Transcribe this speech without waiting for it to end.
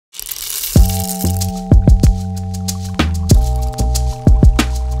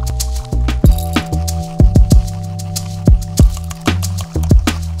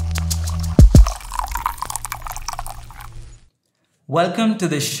Welcome to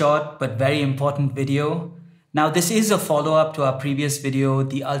this short but very important video. Now this is a follow-up to our previous video,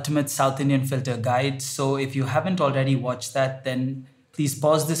 the Ultimate South Indian Filter Guide. So if you haven't already watched that, then please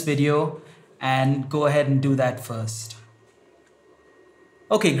pause this video and go ahead and do that first.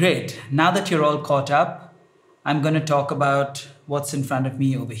 Okay, great. Now that you're all caught up, I'm going to talk about what's in front of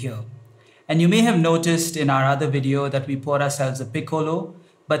me over here. And you may have noticed in our other video that we poured ourselves a piccolo,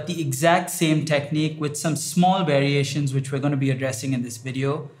 but the exact same technique with some small variations which we're going to be addressing in this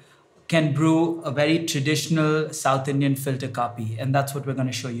video can brew a very traditional South Indian filter Kaapi, and that's what we're going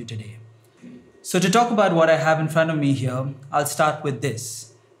to show you today. So to talk about what I have in front of me here, I'll start with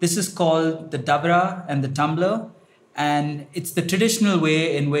this. This is called the davra and the tumbler, and it's the traditional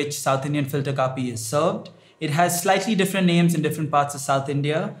way in which South Indian filter Kaapi is served. It has slightly different names in different parts of South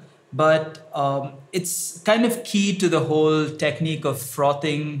India, but it's kind of key to the whole technique of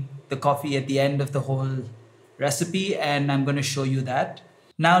frothing the coffee at the end of the whole recipe, and I'm going to show you that.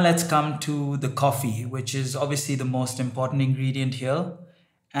 Now let's come to the coffee, which is obviously the most important ingredient here.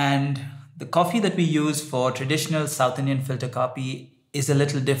 And the coffee that we use for traditional South Indian filter Kaapi is a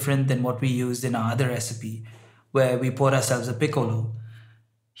little different than what we used in our other recipe, where we poured ourselves a piccolo.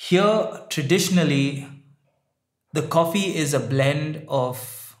 Here, traditionally, the coffee is a blend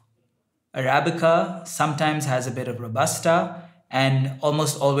of Arabica, sometimes has a bit of Robusta, and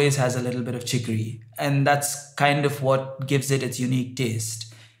almost always has a little bit of chicory. And that's kind of what gives it its unique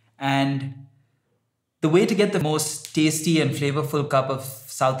taste. And the way to get the most tasty and flavorful cup of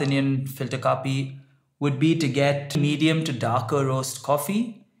South Indian filter Kaapi would be to get medium to darker roast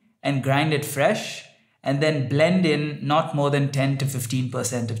coffee and grind it fresh, and then blend in not more than 10 to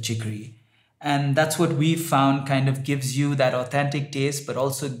 15% of chicory. And that's what we've found kind of gives you that authentic taste, but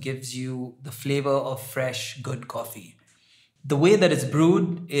also gives you the flavor of fresh, good coffee. The way that it's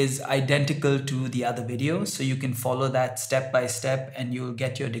brewed is identical to the other video, so you can follow that step by step and you'll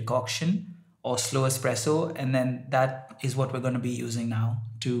get your decoction or slow espresso, and then that is what we're going to be using now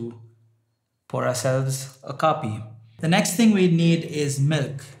to pour ourselves a Kaapi. The next thing we need is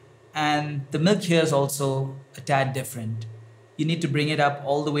milk, and the milk here is also a tad different. You need to bring it up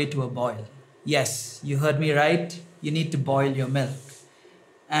all the way to a boil. Yes, you heard me right. You need to boil your milk.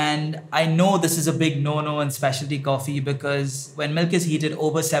 And I know this is a big no-no in specialty coffee because when milk is heated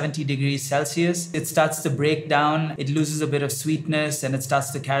over 70 degrees Celsius, it starts to break down, it loses a bit of sweetness and it starts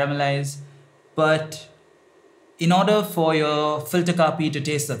to caramelize. But in order for your filter Kaapi to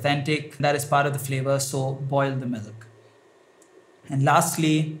taste authentic, that is part of the flavor, so boil the milk. And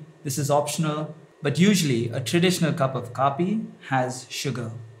lastly, this is optional, but usually a traditional cup of Kaapi has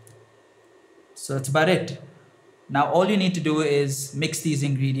sugar. So that's about it. Now all you need to do is mix these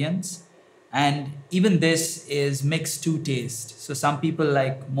ingredients, and even this is mixed to taste. So some people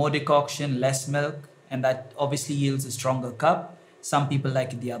like more decoction, less milk, and that obviously yields a stronger cup. Some people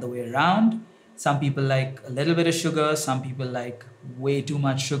like it the other way around. Some people like a little bit of sugar. Some people like way too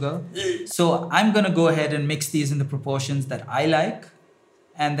much sugar. So I'm going to go ahead and mix these in the proportions that I like,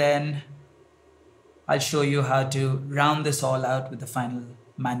 and then I'll show you how to round this all out with the final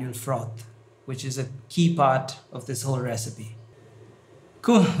manual froth, which is a key part of this whole recipe.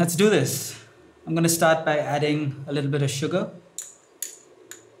 Cool, let's do this. I'm going to start by adding a little bit of sugar.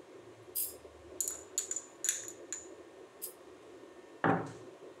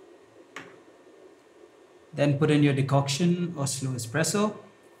 Then put in your decoction or slow espresso.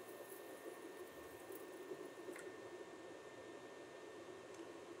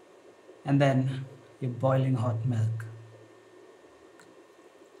 And then your boiling hot milk.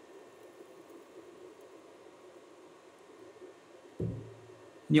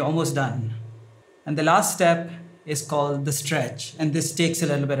 You're almost done. And the last step is called the stretch. And this takes a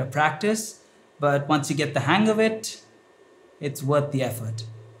little bit of practice, but once you get the hang of it, it's worth the effort.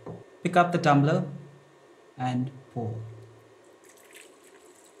 Pick up the tumbler and pour.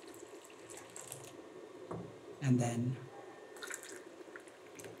 And then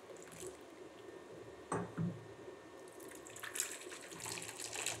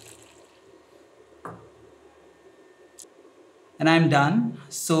and I'm done.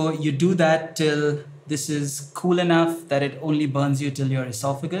 So you do that till this is cool enough that it only burns you till your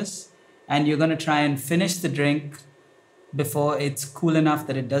esophagus. And you're going to try and finish the drink before it's cool enough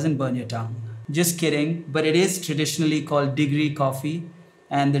that it doesn't burn your tongue. Just kidding, but it is traditionally called degree coffee.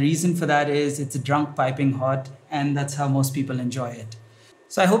 And the reason for that is it's drunk piping hot, and that's how most people enjoy it.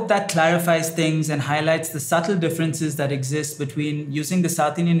 So I hope that clarifies things and highlights the subtle differences that exist between using the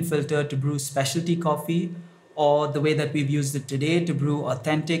South Indian filter to brew specialty coffee or the way that we've used it today to brew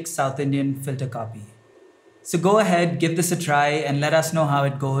authentic South Indian filter Kaapi. So go ahead, give this a try and let us know how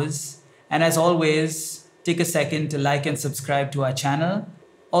it goes. And as always, take a second to like and subscribe to our channel.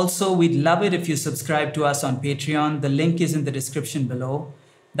 Also, we'd love it if you subscribe to us on Patreon. The link is in the description below.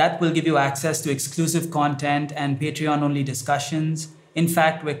 That will give you access to exclusive content and Patreon-only discussions. In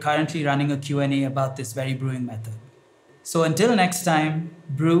fact, we're currently running a Q&A about this very brewing method. So until next time,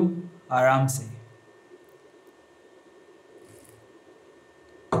 brew ARAMSE.